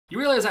You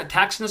realize that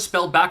TAXAN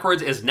spelled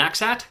backwards is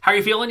Naxat? How are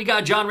you feeling? You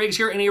got John Riggs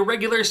here in a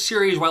regular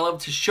series where I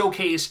love to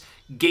showcase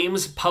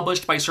games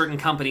published by certain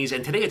companies,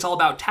 and today it's all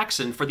about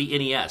TAXAN for the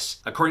NES.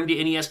 According to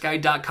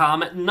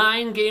NESguide.com,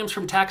 9 games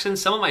from TAXAN.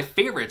 Some of my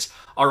favorites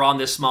are on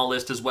this small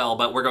list as well,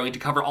 but we're going to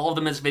cover all of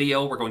them in this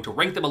video. We're going to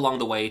rank them along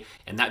the way,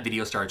 and that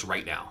video starts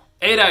right now.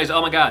 Hey guys,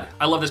 oh my god,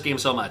 I love this game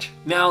so much.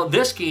 Now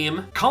this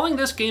game, calling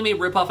this game a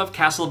ripoff of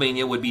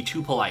Castlevania would be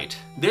too polite.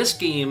 This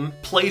game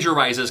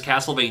plagiarizes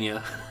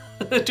Castlevania.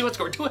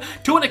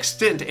 to an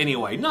extent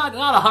anyway. Not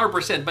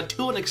 100%, but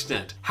to an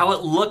extent. How it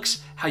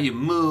looks, how you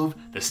move,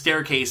 the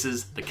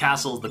staircases, the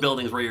castles, the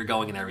buildings where you're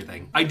going and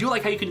everything. I do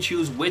like how you can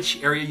choose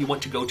which area you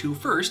want to go to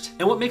first,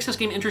 and what makes this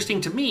game interesting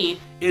to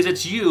me is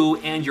it's you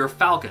and your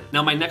Falcon.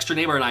 Now my next door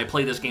neighbor and I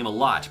play this game a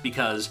lot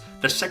because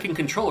the second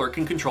controller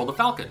can control the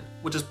Falcon,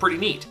 which is pretty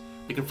neat.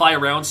 They can fly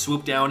around,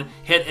 swoop down,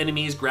 hit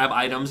enemies, grab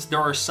items.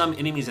 There are some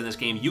enemies in this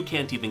game you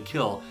can't even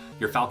kill.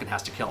 Your Falcon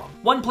has to kill them.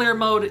 One player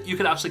mode, you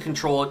can actually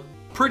control it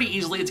pretty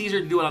easily. It's easier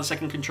to do it on a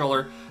second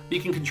controller, but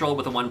you can control it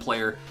with a one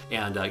player,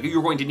 and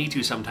you're going to need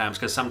to sometimes,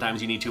 because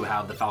sometimes you need to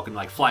have the Falcon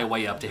like fly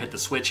way up to hit the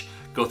switch,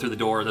 go through the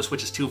door, the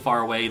switch is too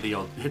far away,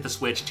 you'll hit the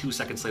switch, 2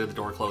 seconds later the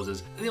door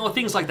closes.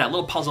 Things like that,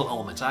 little puzzle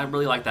elements. I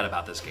really like that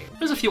about this game.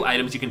 There's a few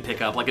items you can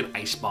pick up, like an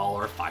ice ball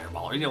or a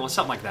fireball, or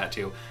something like that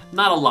too.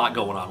 Not a lot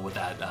going on with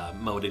that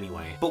mode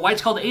anyway. But why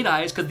it's called 8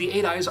 Eyes, because the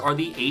 8 Eyes are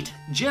the 8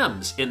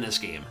 gems in this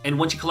game. And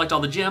once you collect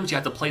all the gems, you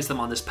have to place them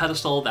on this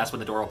pedestal. That's when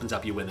the door opens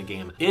up, you win the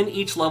game. In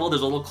each level,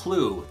 there's a little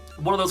clue.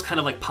 One of those kind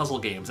of like puzzle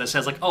games that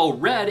says like, oh,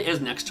 red is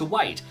next to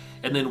white,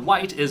 and then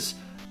white is,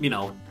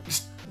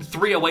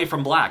 3 away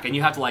from black, and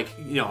you have to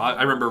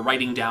I remember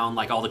writing down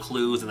like all the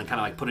clues and then kind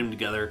of like putting them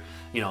together,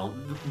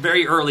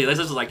 very early. This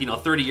is like,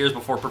 30 years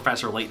before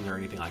Professor Layton or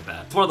anything like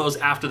that. It's one of those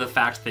after the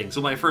fact things.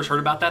 So when I first heard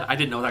about that, I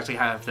didn't know actually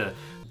have to,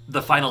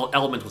 the final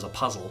element was a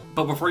puzzle.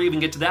 But before you even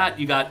get to that,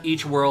 you got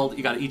each world,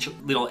 you got each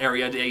little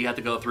area that you have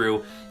to go through.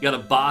 You got a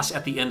boss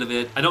at the end of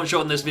it. I don't show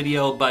it in this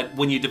video, but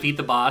when you defeat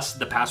the boss,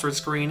 the password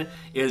screen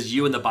is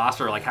you and the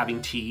boss are like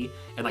having tea,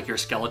 and like your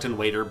skeleton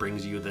waiter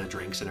brings you the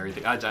drinks and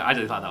everything. I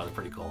just thought that was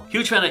pretty cool.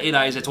 Huge fan of 8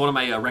 Eyes. It's one of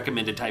my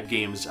recommended type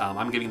games.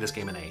 I'm giving this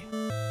game an A.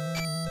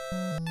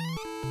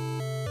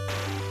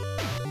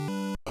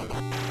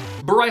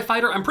 Burai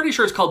Fighter, I'm pretty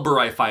sure it's called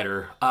Burai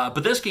Fighter,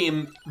 but this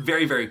game,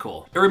 very, very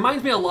cool. It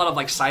reminds me a lot of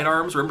like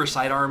Sidearms, remember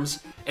Sidearms?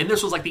 And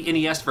this was like the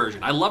NES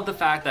version. I love the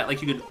fact that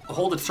like you can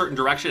hold a certain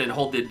direction and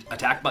hold the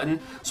attack button,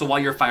 so while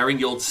you're firing,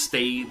 you'll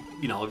stay,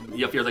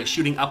 if you're like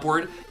shooting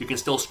upward, you can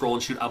still scroll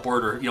and shoot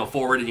upward or,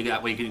 forward, and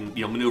that way you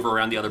can, maneuver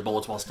around the other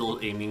bullets while still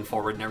aiming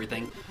forward and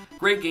everything.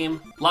 Great game,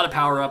 a lot of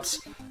power-ups,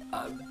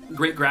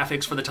 great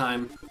graphics for the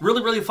time.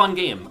 Really, really fun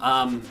game.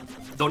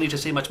 Don't need to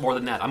say much more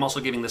than that. I'm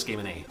also giving this game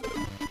an A.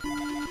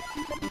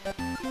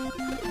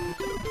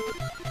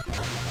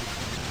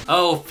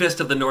 Oh, Fist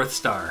of the North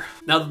Star.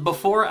 Now,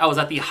 before I was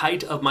at the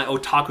height of my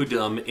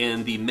otakudom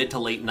in the mid to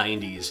late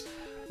 90s,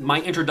 my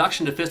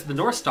introduction to Fist of the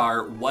North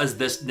Star was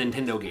this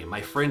Nintendo game.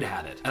 My friend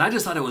had it. And I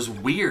just thought it was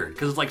weird,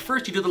 because it's like,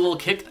 first you do the little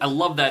kick. I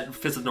love that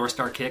Fist of the North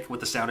Star kick with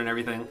the sound and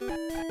everything.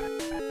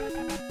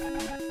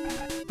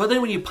 But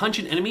then when you punch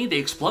an enemy, they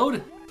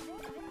explode.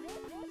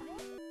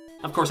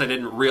 Of course, I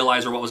didn't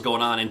realize what was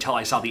going on until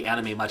I saw the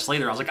anime much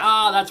later. I was like,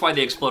 that's why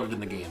they exploded in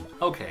the game.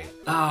 Okay.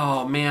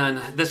 Oh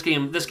man, this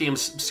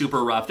game's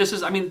super rough.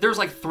 There's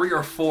like 3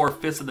 or 4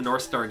 Fists of the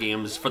North Star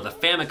games for the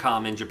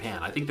Famicom in Japan.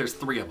 I think there's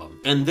 3 of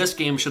them. And this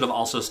game should have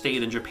also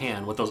stayed in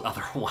Japan with those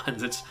other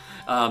ones.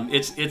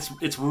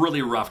 It's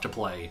really rough to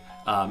play.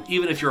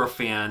 Even if you're a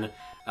fan,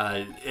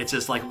 it's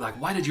just like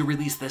why did you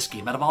release this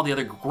game out of all the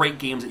other great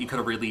games that you could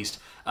have released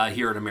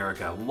here in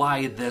America?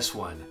 Why this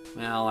one?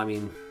 Well,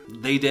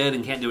 they did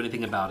and can't do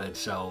anything about it.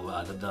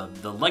 So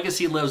the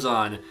legacy lives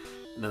on.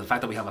 And the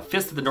fact that we have a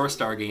Fist of the North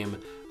Star game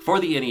for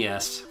the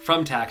NES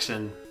from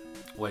TAXAN,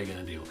 what are you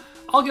gonna do?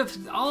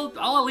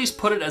 I'll at least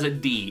put it as a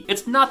D.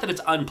 It's not that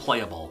it's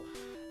unplayable.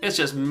 It's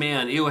just,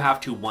 man, you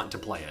have to want to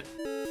play it.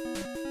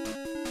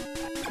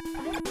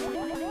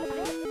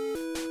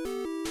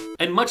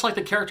 And much like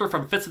the character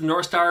from Fist of the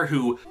North Star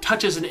who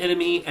touches an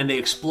enemy and they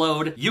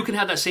explode, you can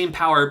have that same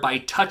power by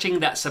touching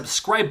that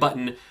subscribe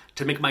button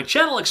to make my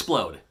channel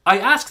explode. I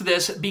ask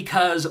this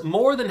because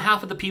more than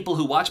half of the people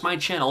who watch my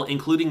channel,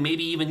 including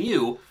maybe even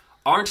you,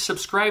 aren't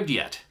subscribed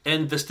yet.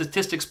 And the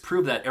statistics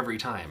prove that every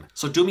time.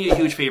 So do me a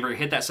huge favor,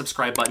 hit that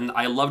subscribe button.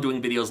 I love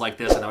doing videos like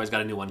this, and I always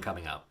got a new one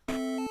coming up.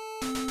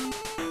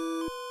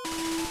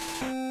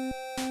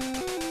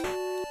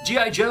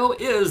 G.I. Joe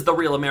is the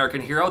real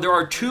American hero. There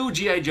are 2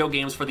 G.I. Joe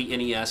games for the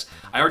NES.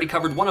 I already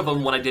covered one of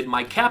them when I did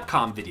my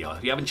Capcom video.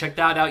 If you haven't checked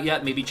that out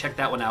yet, maybe check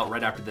that one out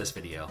right after this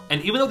video.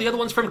 And even though the other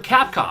one's from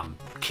Capcom,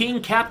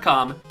 King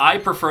Capcom, I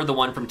prefer the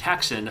one from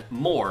TAXAN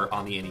more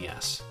on the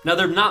NES. Now,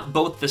 they're not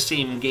both the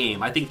same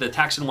game. I think the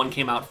TAXAN one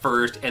came out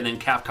first, and then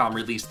Capcom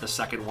released the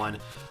second one.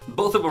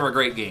 Both of them are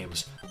great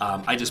games.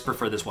 I just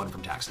prefer this one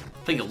from TAXAN.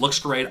 I think it looks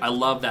great. I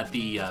love that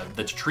the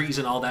trees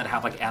and all that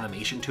have like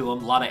animation to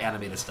them. A lot of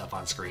animated stuff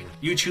on screen.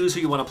 You choose who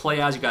you want to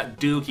play as. You got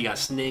Duke, you got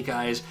Snake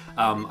Eyes.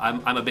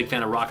 I'm a big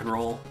fan of rock and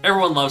roll.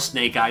 Everyone loves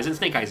Snake Eyes, and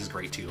Snake Eyes is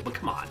great too, but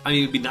come on. I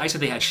mean, it'd be nice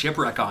if they had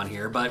Shipwreck on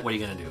here, but what are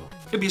you gonna do?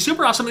 It'd be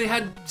super awesome if they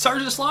had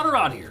Sergeant Slaughter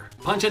on here.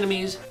 Punch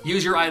enemies,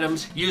 use your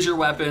items, use your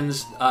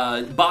weapons.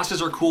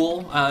 Bosses are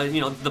cool. You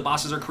know, the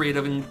bosses are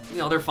creative and, you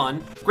know, they're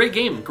fun. Great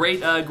game,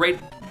 great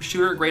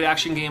shooter, great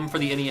action game for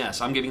the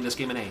NES. I'm giving this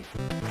game an A.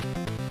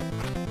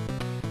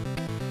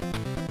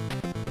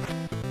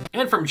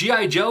 And from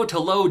G.I. Joe to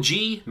Low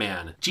G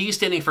Man. G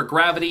standing for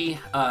gravity.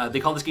 They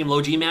call this game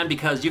Low G Man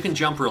because you can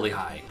jump really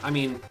high. I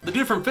mean, the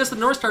dude from Fist of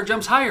the North Star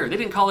jumps higher. They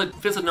didn't call it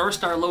Fist of the North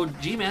Star Low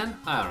G Man.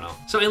 I don't know.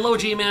 So in Low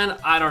G Man,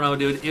 I don't know,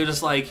 dude. It was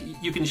just like,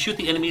 you can shoot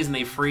the enemies and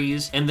they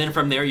freeze, and then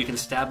from there you can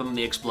stab them and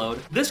they explode.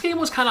 This game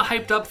was kind of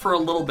hyped up for a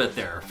little bit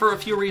there, for a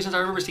few reasons. I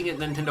remember seeing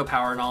it in Nintendo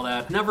Power and all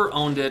that. Never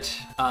owned it.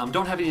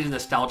 Don't have any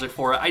nostalgic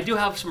for it. I do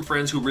have some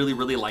friends who really,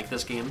 really like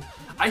this game.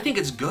 I think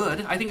it's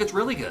good. I think it's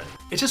really good.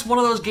 It's just one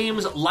of those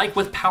games like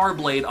with Power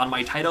Blade on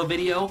my Taito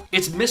video.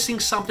 It's missing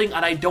something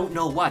and I don't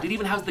know what. It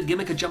even has the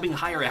gimmick of jumping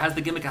higher. It has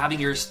the gimmick of having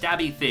your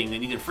stabby thing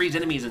and you can freeze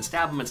enemies and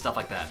stab them and stuff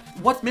like that.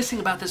 What's missing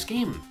about this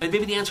game? And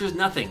maybe the answer is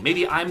nothing.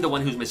 Maybe I'm the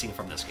one who's missing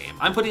from this game.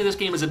 I'm putting this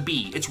game as a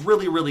B. It's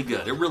really, really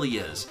good. It really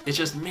is. It's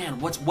just, man,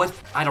 what?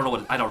 I don't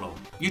know I don't know.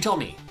 You tell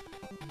me.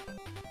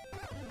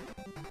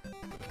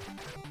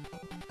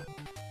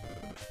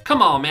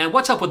 Come on, man,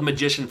 what's up with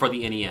Magician for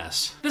the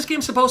NES? This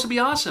game's supposed to be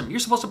awesome. You're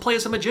supposed to play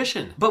as a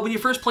magician. But when you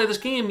first play this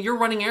game, you're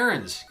running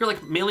errands. You're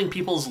like mailing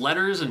people's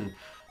letters and,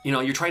 you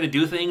know, you're trying to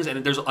do things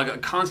and there's like a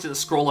constant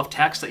scroll of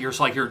text that you're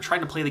like, you're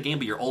trying to play the game,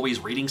 but you're always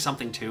reading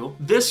something too.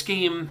 This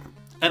game,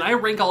 and I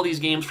rank all these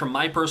games from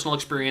my personal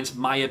experience,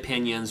 my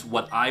opinions,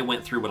 what I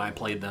went through when I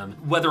played them,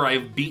 whether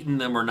I've beaten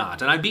them or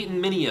not. And I've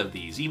beaten many of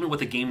these, even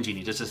with the Game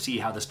Genie, just to see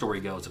how the story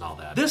goes and all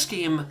that. This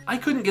game, I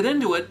couldn't get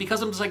into it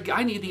because I'm just like,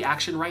 I need the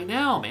action right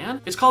now, man.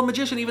 It's called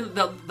Magician, even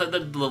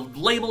the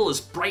label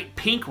is bright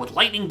pink with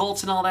lightning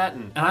bolts and all that,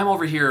 and I'm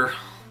over here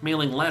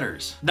mailing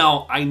letters.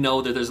 Now, I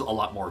know that there's a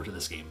lot more to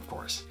this game, of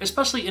course.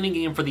 Especially any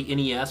game for the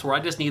NES where I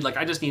just need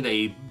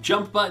a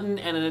jump button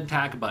and an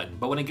attack button.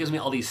 But when it gives me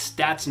all these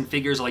stats and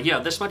figures like, yeah,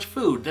 this much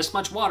food, this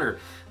much water,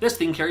 this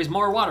thing carries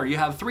more water, you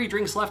have 3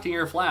 drinks left in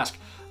your flask.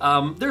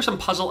 There's some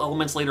puzzle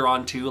elements later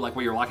on too, like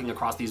where you're walking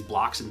across these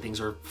blocks and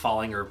things are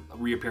falling or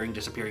reappearing,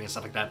 disappearing and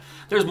stuff like that.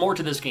 There's more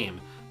to this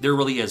game. There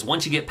really is,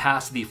 once you get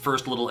past the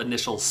first little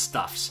initial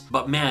stuffs.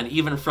 But man,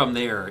 even from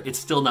there, it's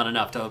still not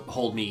enough to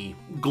hold me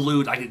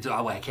glued.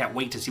 I can't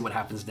wait to see what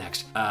happens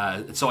next.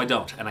 So I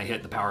don't, and I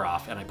hit the power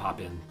off and I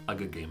pop in a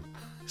good game.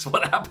 So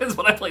what happens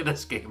when I play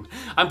this game?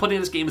 I'm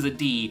putting this game as a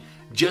D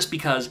just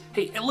because,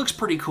 hey, it looks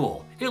pretty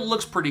cool. It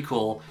looks pretty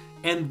cool,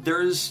 and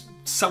there's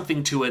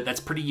something to it that's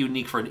pretty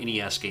unique for an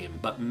NES game.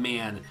 But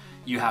man,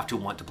 you have to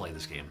want to play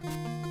this game.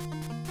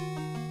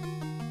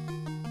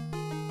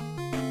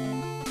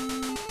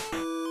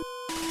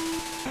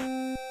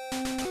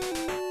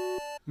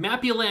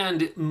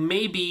 Mappyland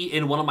may be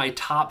in one of my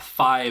top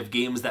 5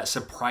 games that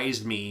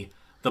surprised me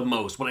the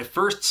most. When I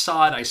first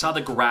saw it, I saw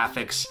the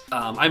graphics.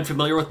 I'm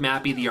familiar with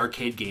Mappy, the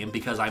arcade game,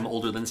 because I'm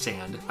older than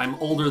Sand. I'm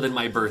older than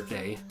my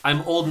birthday.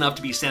 I'm old enough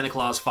to be Santa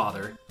Claus'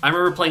 father. I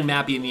remember playing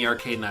Mappy in the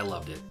arcade and I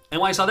loved it. And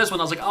when I saw this one,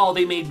 I was like, oh,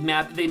 they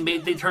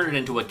turned it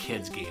into a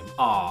kid's game.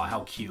 Aw,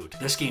 how cute.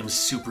 This game's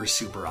super,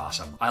 super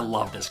awesome. I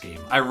love this game.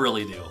 I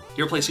really do.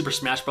 You ever play Super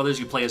Smash Brothers?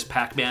 You play as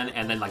Pac-Man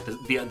and then like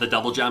the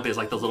double jump is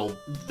like the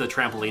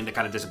trampoline that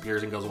kind of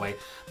disappears and goes away.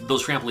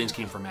 Those trampolines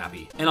came from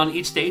Mappy. And on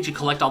each stage, you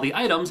collect all the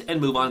items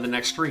and move on to the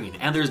next screen.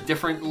 And there's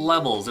different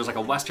levels. There's like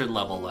a western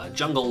level, a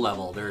jungle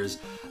level. There's,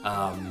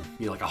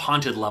 like a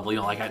haunted level,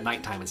 like at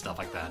nighttime and stuff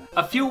like that.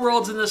 A few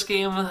worlds in this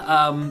game.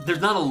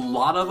 There's not a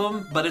lot of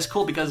them, but it's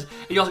cool because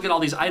you also get all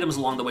these items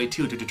along the way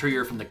too to deter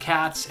you from the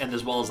cats, and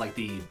as well as like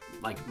the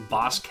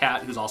boss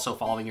cat who's also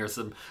following you, or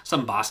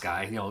some boss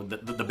guy,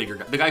 the bigger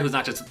guy, the guy who's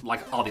not just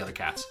like all the other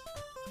cats.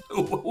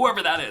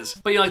 Whoever that is.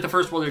 But like the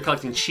first world, you're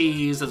collecting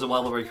cheese. There's a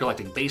level where you're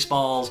collecting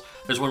baseballs.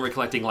 There's one where you're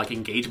collecting like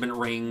engagement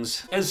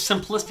rings. As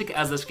simplistic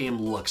as this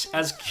game looks,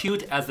 as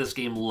cute as this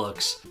game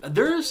looks,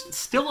 there's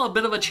still a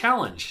bit of a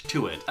challenge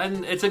to it.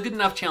 And it's a good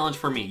enough challenge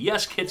for me.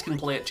 Yes, kids can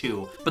play it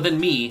too. But then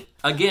me,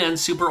 again,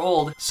 super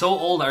old. So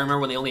old, I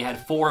remember when they only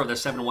had 4 of the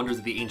 7 wonders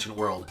of the ancient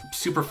world.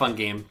 Super fun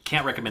game.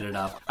 Can't recommend it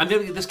enough. I'm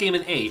giving this game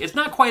an A. It's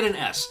not quite an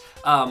S,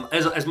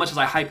 as much as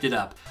I hyped it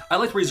up. I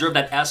like to reserve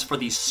that S for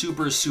these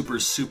super, super,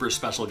 super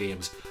special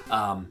games.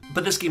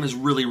 But this game is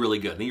really, really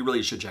good, and you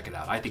really should check it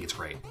out. I think it's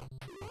great.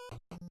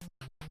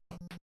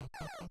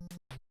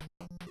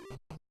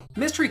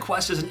 Mystery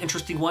Quest is an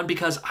interesting one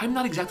because I'm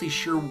not exactly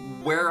sure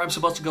where I'm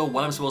supposed to go,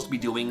 what I'm supposed to be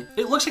doing.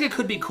 It looks like it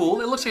could be cool.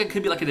 It looks like it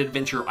could be like an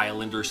adventure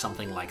island or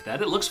something like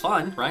that. It looks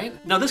fun,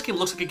 right? Now this game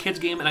looks like a kid's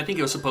game, and I think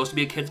it was supposed to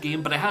be a kid's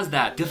game, but it has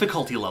that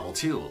difficulty level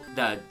too.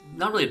 That,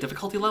 not really a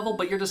difficulty level,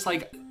 but you just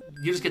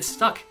get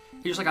stuck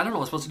You're just like, I don't know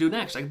what I'm supposed to do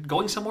next. Like,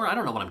 going somewhere, I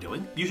don't know what I'm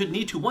doing. You should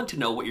need to want to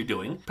know what you're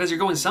doing because you're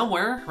going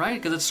somewhere,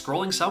 right? Because it's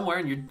scrolling somewhere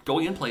and you're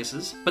going in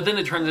places. But then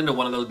it turns into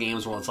one of those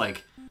games where it's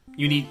like,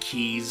 you need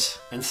keys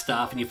and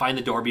stuff, and you find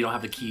the door, but you don't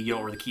have the key. You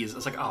don't know where the key is.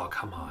 It's like, oh,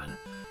 come on.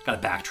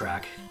 Gotta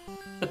backtrack.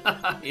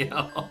 You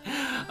know?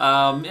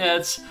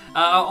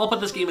 I'll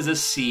put this game as a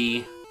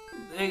C.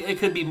 It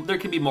could be, there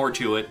could be more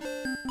to it.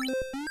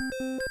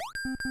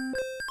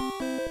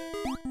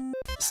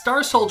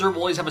 Star Soldier will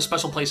always have a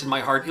special place in my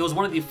heart. It was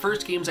one of the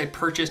first games I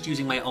purchased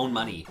using my own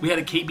money. We had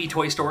a KB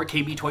toy store,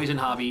 KB Toys and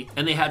Hobby,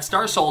 and they had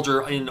Star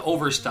Soldier in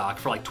overstock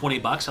for like 20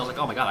 bucks. I was like,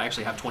 oh my god, I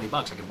actually have 20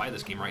 bucks. I can buy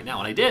this game right now.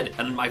 And I did.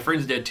 And my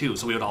friends did too,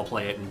 so we would all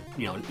play it and,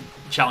 you know,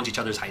 challenge each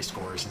other's high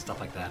scores and stuff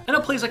like that. And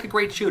it plays like a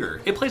great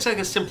shooter. It plays like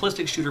a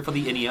simplistic shooter for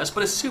the NES,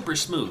 but it's super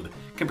smooth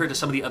compared to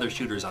some of the other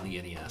shooters on the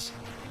NES.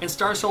 And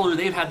Star Soldier,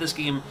 they've had this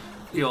game,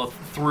 you know,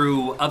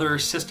 through other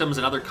systems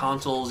and other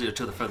consoles, you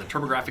know, for the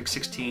TurboGrafx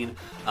 16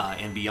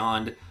 and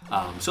beyond.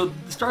 So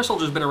Star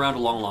Soldier's been around a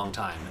long, long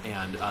time.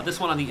 And this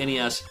one on the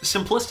NES,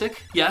 simplistic,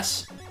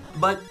 yes,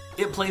 but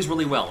it plays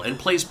really well and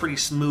plays pretty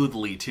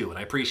smoothly too. And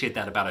I appreciate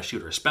that about a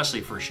shooter,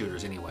 especially for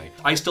shooters anyway.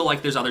 I still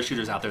like there's other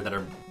shooters out there that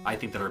I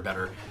think that are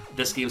better.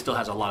 This game still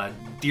has a lot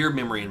of dear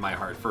memory in my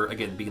heart for,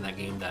 again, being that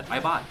game that I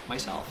bought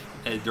myself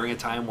during a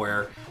time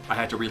where I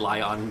had to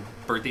rely on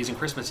birthdays and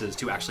Christmases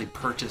to actually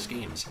purchase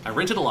games. I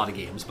rented a lot of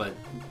games, but,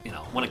 you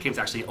know, when it came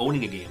to actually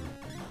owning a game,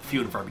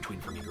 few and far between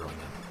for me growing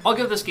up. I'll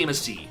give this game a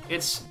C.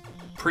 It's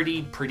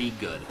pretty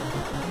good.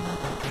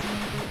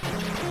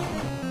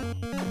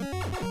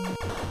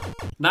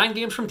 9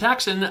 games from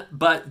TAXAN,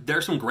 but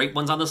there's some great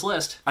ones on this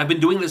list. I've been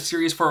doing this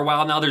series for a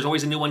while now. There's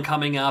always a new one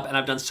coming up, and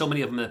I've done so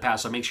many of them in the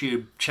past, so make sure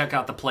you check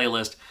out the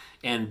playlist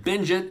and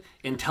binge it.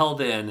 Until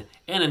then,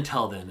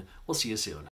 we'll see you soon.